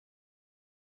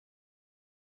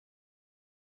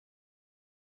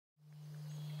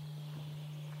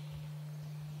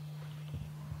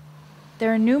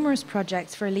There are numerous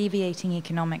projects for alleviating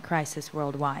economic crisis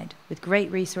worldwide, with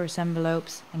great resource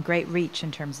envelopes and great reach in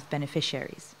terms of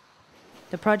beneficiaries.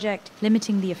 The project,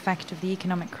 limiting the effect of the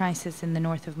economic crisis in the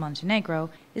north of Montenegro,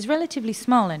 is relatively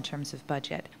small in terms of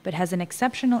budget, but has an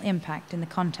exceptional impact in the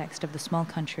context of the small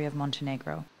country of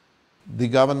Montenegro. The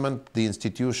government, the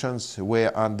institutions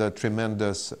were under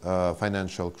tremendous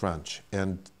financial crunch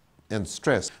and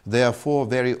stress. Therefore,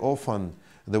 very often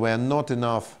there were not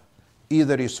enough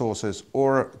either resources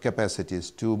or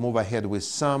capacities to move ahead with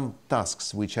some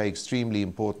tasks which are extremely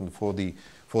important for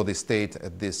the state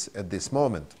at this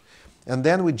moment. And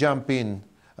then we jump in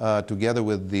together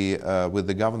with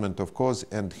the government, of course,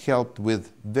 and helped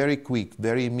with very quick,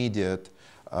 very immediate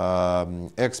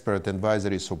expert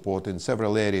advisory support in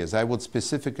several areas. I would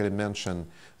specifically mention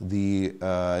the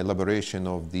elaboration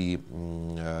of the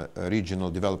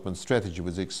regional development strategy,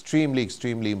 which is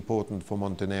extremely important for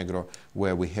Montenegro,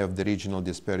 where we have the regional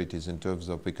disparities in terms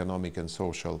of economic and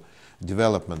social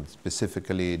development,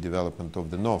 specifically development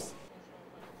of the north.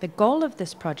 The goal of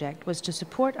this project was to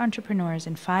support entrepreneurs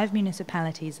in 5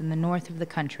 municipalities in the north of the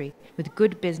country with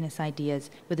good business ideas,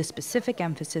 with a specific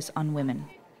emphasis on women.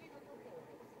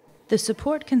 The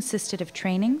support consisted of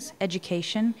trainings,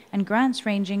 education, and grants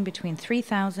ranging between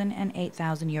 3,000 and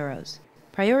 8,000 euros.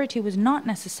 Priority was not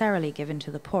necessarily given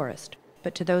to the poorest,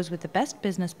 but to those with the best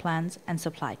business plans and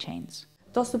supply chains.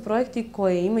 To su projekti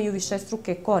koji imaju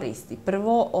višestruke koristi.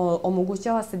 Prvo,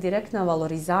 omogućava se direktna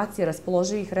valorizacija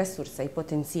raspoloživih resursa i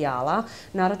potencijala,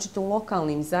 naročito u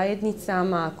lokalnim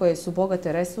zajednicama koje su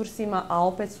bogate resursima, a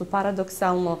opet su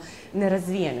paradoksalno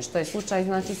nerazvijene, što je slučaj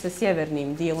znači sa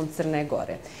sjevernim dijelom Crne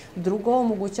Gore. Drugo,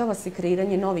 omogućava se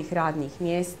kreiranje novih radnih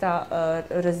mjesta,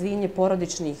 razvijenje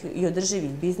porodičnih i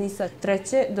održivih biznisa.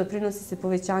 Treće, doprinosi se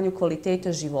povećanju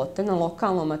kvaliteta života na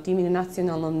lokalnom, a tim i na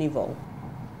nacionalnom nivou.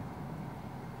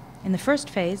 In the first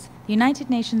phase, the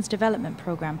United Nations Development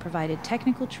Programme provided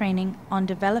technical training on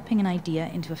developing an idea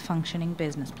into a functioning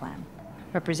business plan.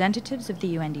 Representatives of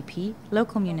the UNDP,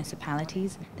 local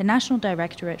municipalities, the National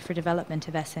Directorate for Development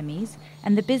of SMEs,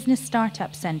 and the Business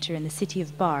Startup Centre in the city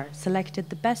of Bar selected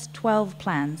the best 12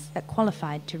 plans that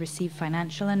qualified to receive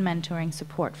financial and mentoring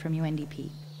support from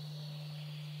UNDP.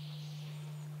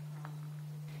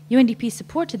 UNDP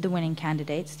supported the winning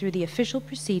candidates through the official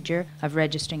procedure of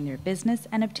registering their business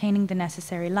and obtaining the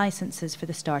necessary licenses for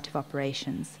the start of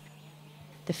operations.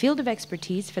 The field of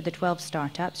expertise for the 12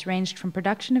 startups ranged from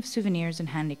production of souvenirs and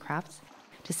handicrafts,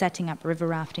 to setting up river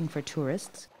rafting for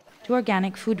tourists, to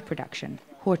organic food production,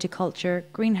 horticulture,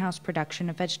 greenhouse production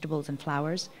of vegetables and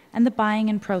flowers, and the buying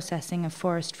and processing of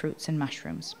forest fruits and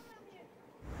mushrooms.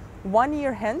 1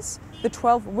 year hence, the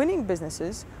 12 winning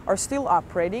businesses are still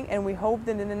operating, and we hope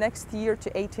that in the next year to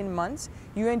 18 months,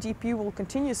 UNDP will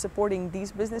continue supporting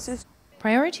these businesses.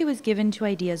 Priority was given to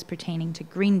ideas pertaining to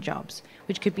green jobs,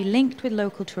 which could be linked with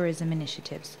local tourism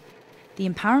initiatives. The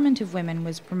empowerment of women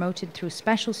was promoted through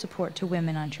special support to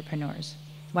women entrepreneurs.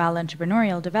 While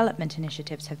entrepreneurial development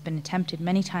initiatives have been attempted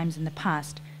many times in the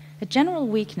past, a general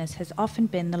weakness has often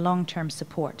been the long-term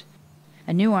support.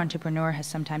 A new entrepreneur has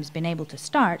sometimes been able to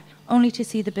start, only to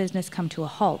see the business come to a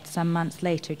halt some months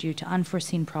later due to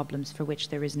unforeseen problems for which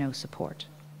there is no support.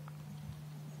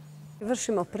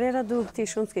 Vršimo preradu tih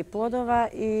šumskih plodova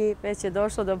i već je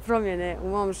došlo do promjene u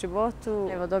mom životu.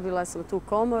 Evo, dobila sam tu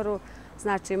komoru,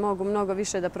 znači mogu mnogo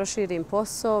više da proširim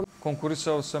posao.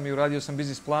 Konkurisao sam i uradio sam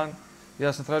biznis plan.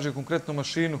 Ja sam tražio konkretnu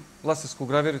mašinu, lasersku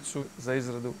graviricu za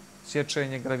izradu,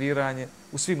 sječenje, graviranje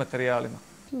u svim materijalima.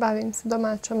 Bavim se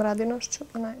domaćom radinošću,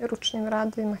 ručnim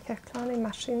radovima, heklanim,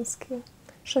 mašinskim.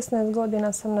 16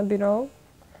 godina sam na birou,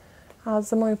 a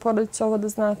za moju porodicu ovo da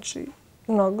znači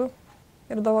mnogo,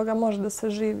 jer od ovoga može da se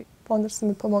živi. Onda su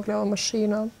mi pomogli ovom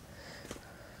mašinom,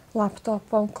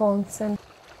 laptopom, koncem.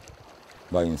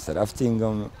 Bavim se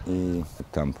raftingom i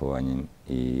kampovanjem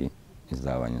i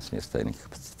izdavanjem smještajnih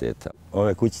kapaciteta.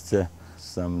 Ove kućice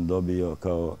sam dobio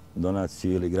kao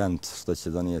donaciju ili grant što će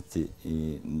donijeti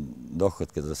i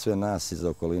dohotke za sve nas i za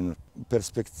okolinu.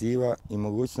 Perspektiva i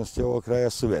mogućnosti ovog kraja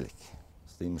su velike,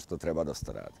 s tim što treba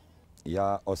dosta radi.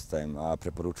 Ja ostajem, a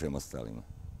preporučujem ostalima.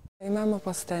 Imamo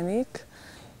plastenik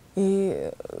i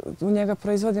u njega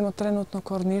proizvodimo trenutno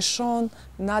kornišon.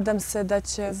 Nadam se da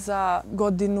će za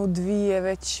godinu, dvije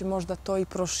već možda to i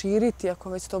proširiti, ako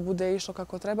već to bude išlo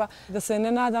kako treba. Da se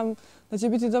ne nadam da će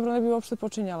biti dobro, ne bi uopšte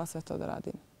počinjala sve to da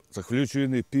radim. Zahvaljujući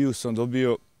UNDP-u sam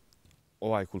dobio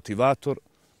ovaj kultivator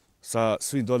sa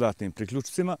svim dodatnim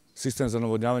priključcima, sistem za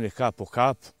navodnjavanje kap po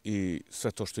kap i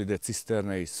sve to što ide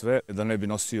cisterne i sve, da ne bi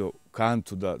nosio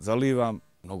kantu da zalivam.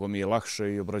 Mnogo mi je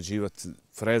lakše i obrađivati,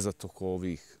 frezati oko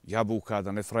ovih jabuka,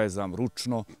 da ne frezam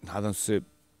ručno. Nadam se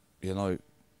jednoj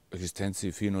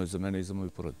egzistenciji finoj za mene i za moju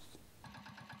porodicu.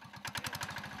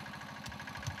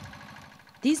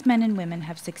 These men and women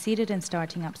have succeeded in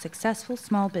starting up successful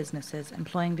small businesses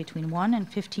employing between 1 and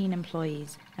 15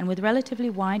 employees and with relatively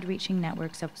wide-reaching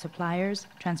networks of suppliers,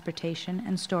 transportation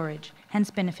and storage, hence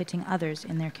benefiting others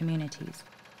in their communities.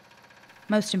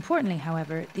 Most importantly,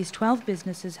 however, these 12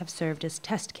 businesses have served as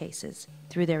test cases.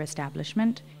 Through their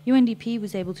establishment, UNDP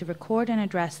was able to record and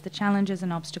address the challenges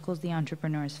and obstacles the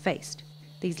entrepreneurs faced.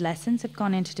 These lessons have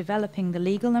gone into developing the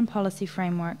legal and policy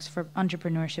frameworks for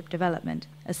entrepreneurship development,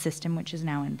 a system which is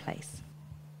now in place.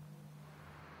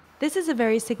 This is a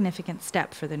very significant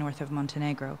step for the north of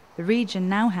Montenegro. The region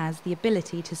now has the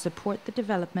ability to support the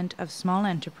development of small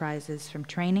enterprises from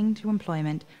training to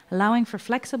employment, allowing for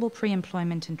flexible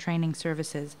pre-employment and training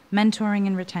services, mentoring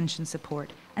and retention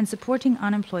support, and supporting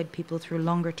unemployed people through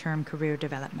longer-term career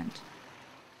development.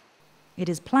 It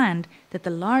is planned that the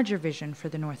larger vision for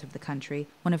the north of the country,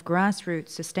 one of grassroots,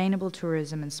 sustainable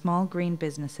tourism and small green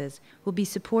businesses, will be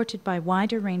supported by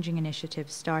wider-ranging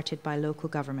initiatives started by local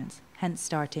governments, hence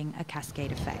starting a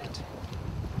cascade effect.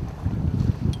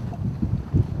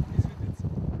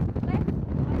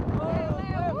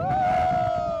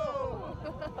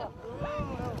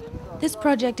 This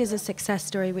project is a success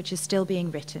story which is still being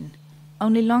written.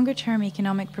 Only longer-term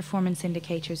economic performance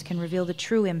indicators can reveal the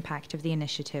true impact of the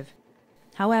initiative.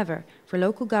 However, for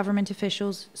local government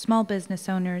officials, small business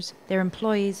owners, their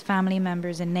employees, family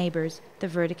members and neighbours, the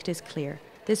verdict is clear.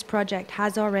 This project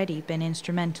has already been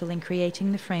instrumental in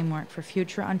creating the framework for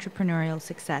future entrepreneurial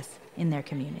success in their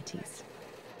communities.